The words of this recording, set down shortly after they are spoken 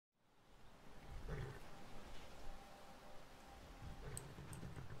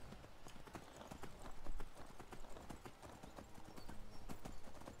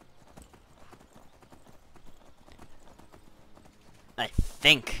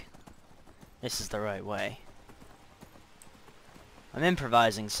think this is the right way. I'm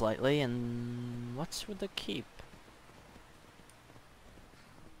improvising slightly, and what's with the keep?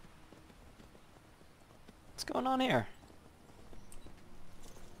 What's going on here?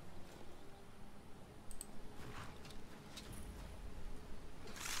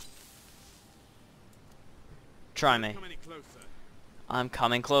 Try me. I'm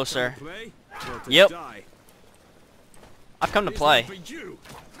coming closer. Yep. I've come to play.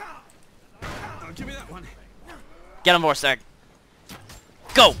 Get him, Vorstag.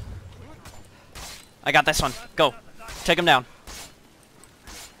 Go! I got this one. Go. Take him down.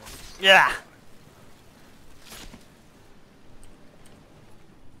 Yeah!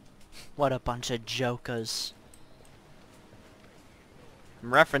 What a bunch of jokers.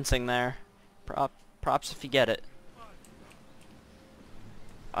 I'm referencing there. Props if you get it.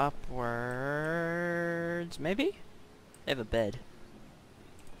 Upwards, maybe? They have a bed.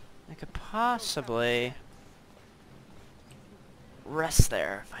 I could possibly rest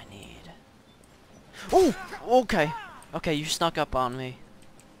there if I need. Oh, okay. Okay, you snuck up on me.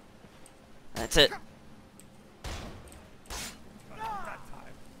 That's it.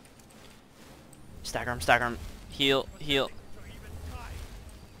 Stagger him, stagger him. Heal, heal.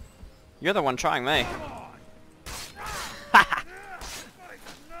 You're the one trying me.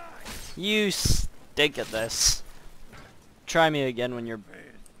 You stink at this. Try me again when you're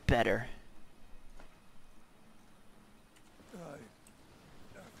better.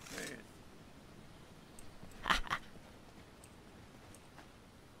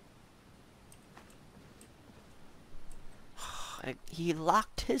 He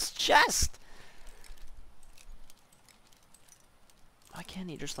locked his chest. Why can't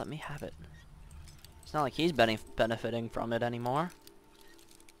he just let me have it? It's not like he's benefiting from it anymore.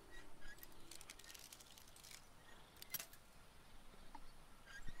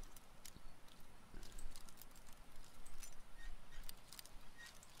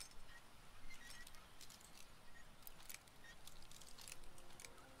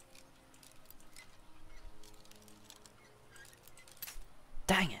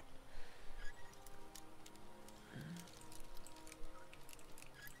 Dang it.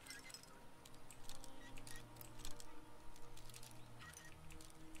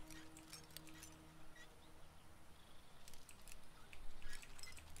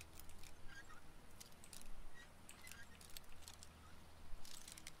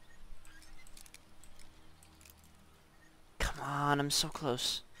 Come on, I'm so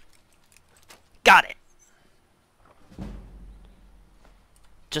close. Got it.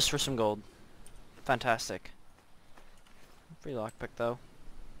 Just for some gold. Fantastic. Free lockpick though.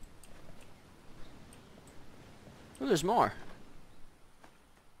 Ooh, there's more.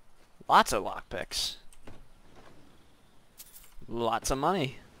 Lots of lockpicks. Lots of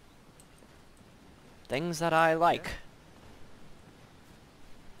money. Things that I like.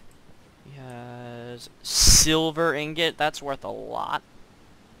 He has silver ingot. That's worth a lot.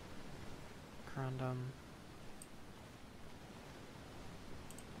 Corundum.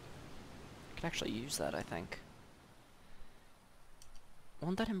 I can actually use that, I think.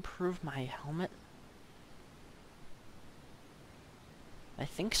 Won't that improve my helmet? I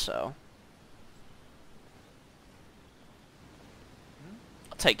think so.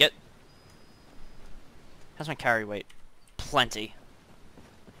 I'll take it. How's my carry weight? Plenty.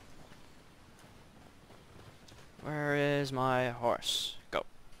 Where is my horse? Go.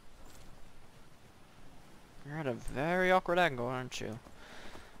 You're at a very awkward angle, aren't you?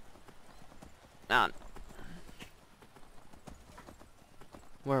 On.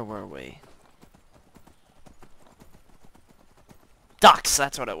 Where were we? Docks,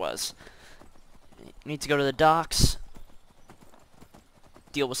 that's what it was. Need to go to the docks.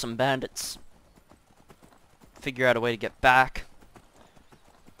 Deal with some bandits. Figure out a way to get back.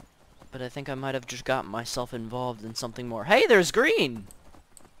 But I think I might have just gotten myself involved in something more. Hey, there's green!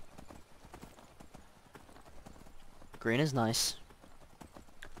 Green is nice.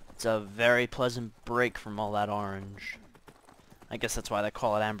 It's a very pleasant break from all that orange. I guess that's why they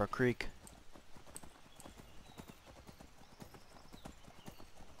call it Amber Creek.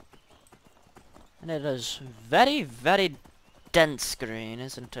 And it is very, very dense green,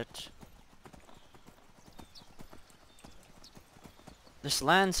 isn't it? This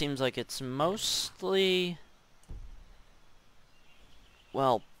land seems like it's mostly,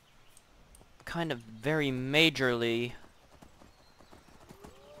 well, kind of very majorly.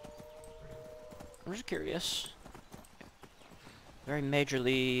 I'm just curious. Very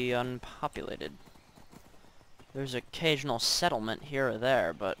majorly unpopulated. There's occasional settlement here or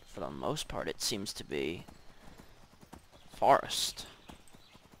there, but for the most part it seems to be forest.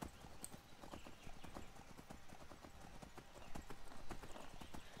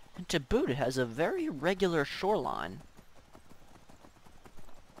 to boot, it has a very regular shoreline.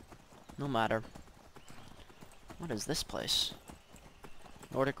 No matter. What is this place?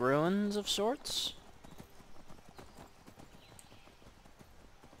 Nordic ruins of sorts?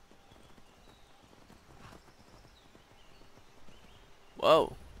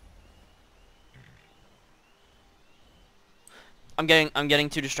 Whoa. I'm getting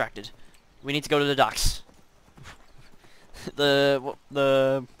too distracted. We need to go to the docks.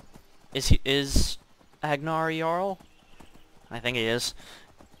 Is Agnar Jarl? I think he is.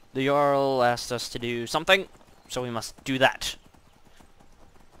 The Jarl asked us to do something, so we must do that.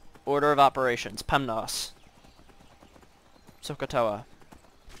 Order of operations, Pemnos. Sokotoa.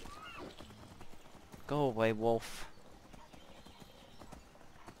 Go away, wolf.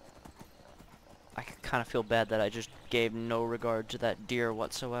 I kind of feel bad that I just gave no regard to that deer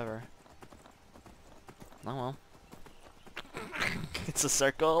whatsoever. Oh well. It's a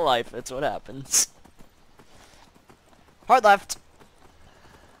circle of life, it's what happens. Hard left!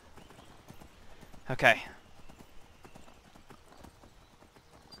 Okay.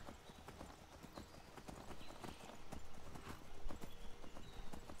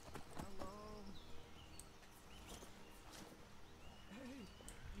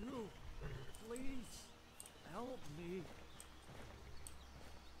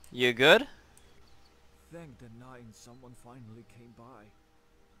 You good? Thank the nine someone finally came by.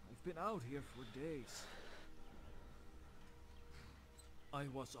 I've been out here for days. I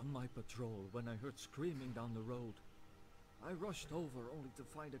was on my patrol when I heard screaming down the road. I rushed over only to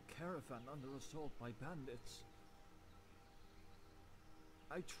find a caravan under assault by bandits.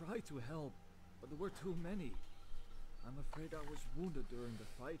 I tried to help, but there were too many. I'm afraid I was wounded during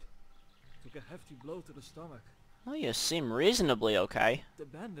the fight. Took a hefty blow to the stomach. Well, you seem reasonably okay. The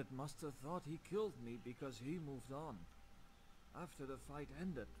bandit must have thought he killed me because he moved on. After the fight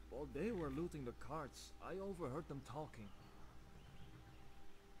ended, while they were looting the carts, I overheard them talking.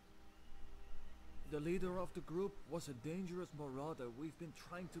 The leader of the group was a dangerous marauder we've been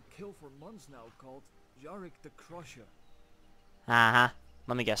trying to kill for months now, called Jarek the Crusher. Uh-huh.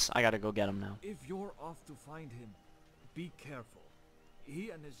 Let me guess, I gotta go get him now. If you're off to find him, be careful.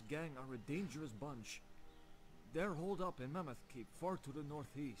 He and his gang are a dangerous bunch. They're holed up in Mammoth Keep, far to the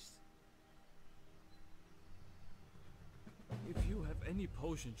northeast. If you have any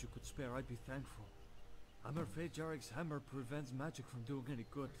potions you could spare, I'd be thankful. I'm afraid Jarek's hammer prevents magic from doing any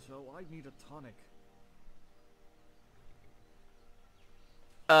good, so I need a tonic.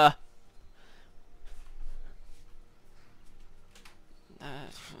 I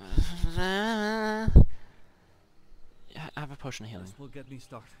have a potion of healing. This will get me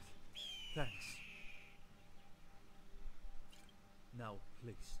started. Thanks. Now,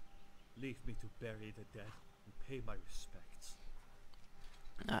 please, leave me to bury the dead and pay my respects.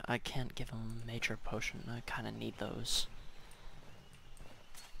 I can't give him a major potion. I kind of need those.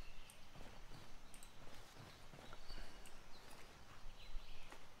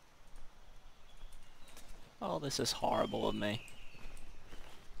 Oh, this is horrible of me.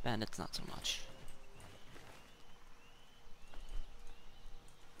 Bandits, not so much.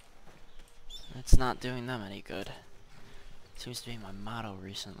 It's not doing them any good. Seems to be my motto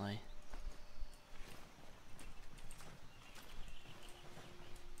recently.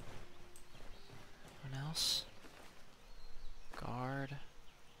 Anyone else? Guard.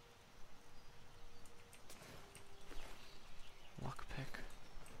 Lockpick.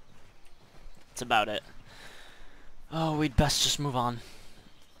 That's about it. Oh, we'd best just move on.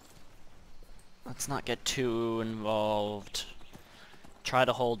 Let's not get too involved. Try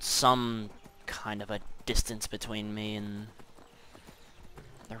to hold some kind of a distance between me and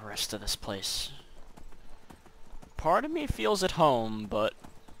the rest of this place. Part of me feels at home, but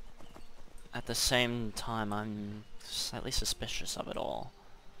at the same time I'm slightly suspicious of it all.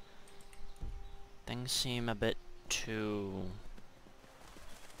 Things seem a bit too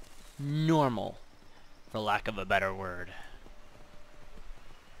normal, for lack of a better word.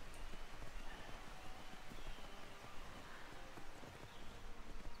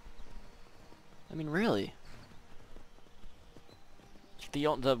 I mean, really.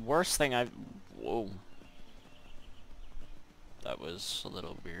 The worst thing I've... Whoa. That was a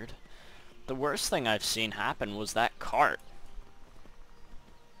little weird. The worst thing I've seen happen was that cart.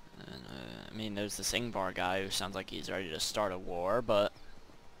 And, I mean, there's this Ingvar guy who sounds like he's ready to start a war, but...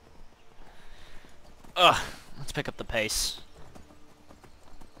 Ugh! Let's pick up the pace.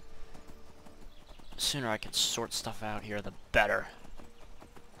 The sooner I can sort stuff out here, the better.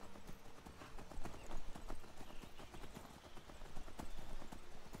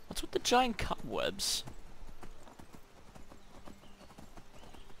 What's with the giant cobwebs?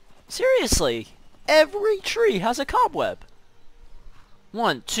 Seriously, every tree has a cobweb.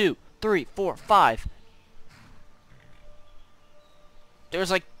 1, 2, 3, 4, 5. There's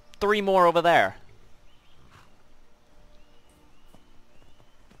like 3 more over there.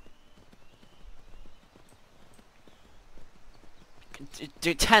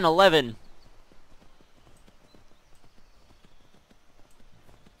 10, 11.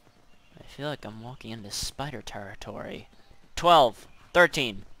 I feel like I'm walking into spider territory. 12,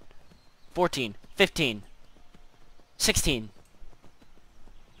 13, 14, 15, 16.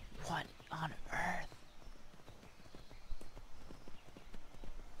 What on earth?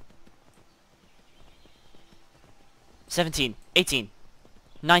 17, 18,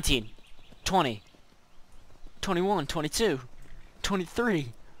 19, 20, 21, 22,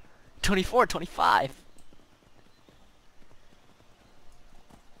 23, 24, 25.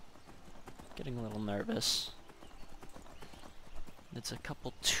 Getting a little nervous. It's a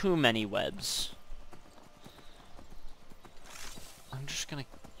couple too many webs. I'm just gonna...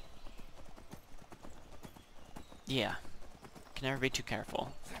 Yeah. Can never be too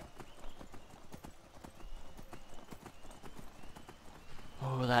careful.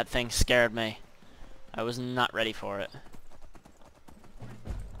 Oh, that thing scared me. I was not ready for it.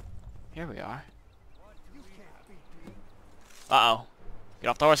 Here we are. Uh-oh. Get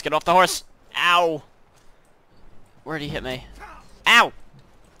off the horse, get off the horse! Ow! Where'd he hit me? Ow!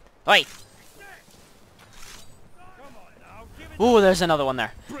 Oi! Ooh, there's another one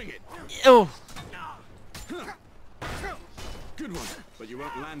there. Ooh! Good one, but you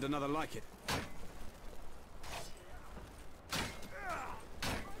won't land another like it.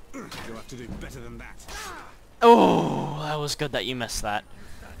 You'll have to do better than that. Oh, that was good that you missed that.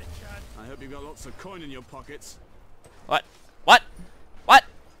 I hope you've got lots of coin in your pockets. What? What? What?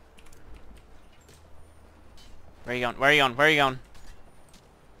 Where are you going? Where are you going? Where are you going?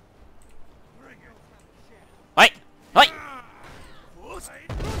 Wait! Wait!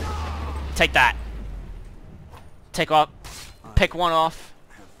 Take that. Take off. Pick one off.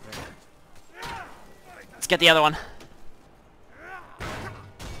 Let's get the other one.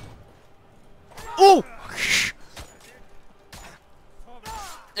 Ooh!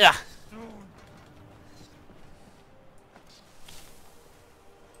 Yeah.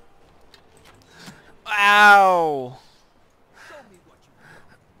 Ow!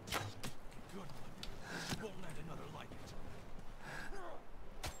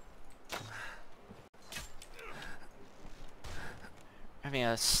 Having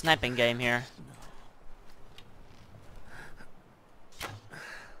a sniping game here.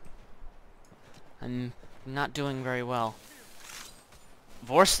 I'm not doing very well.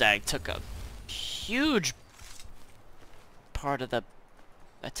 Vorstag took a huge part of the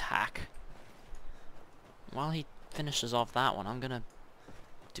attack. While he finishes off that one, I'm gonna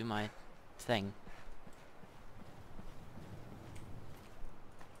do my thing.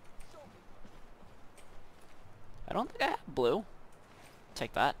 I don't think I have blue.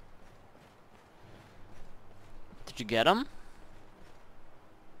 Take that. Did you get him?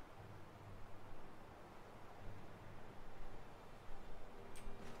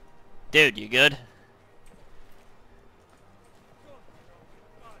 Dude, you good?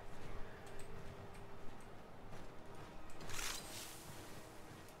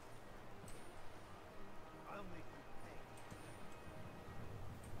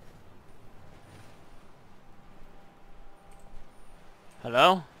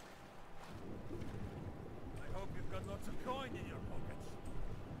 Hello? I hope you've got lots of coin in your pockets.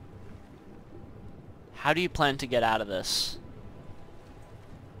 How do you plan to get out of this?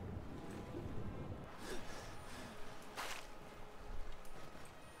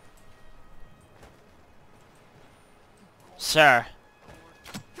 Sir.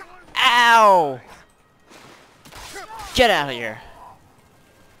 Ow! Get out of here.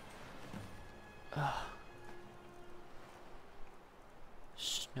 Ugh.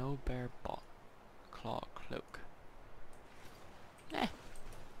 Snow bear claw cloak.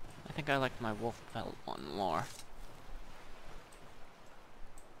 I think I like my wolf belt one more.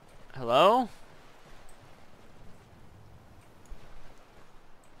 Hello?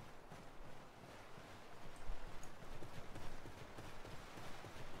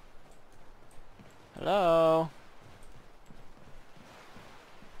 Hello?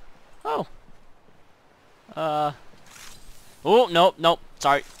 Oh. Oh, nope, nope.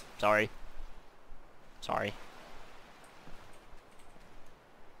 Sorry. Sorry. Sorry.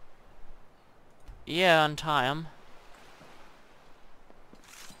 Yeah, untie him.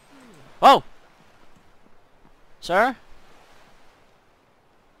 Oh! Sir?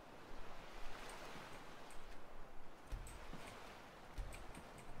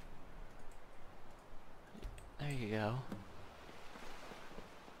 There you go.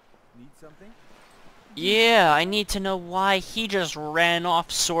 Need something? Yeah, I need to know why he just ran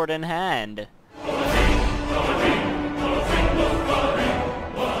off sword in hand.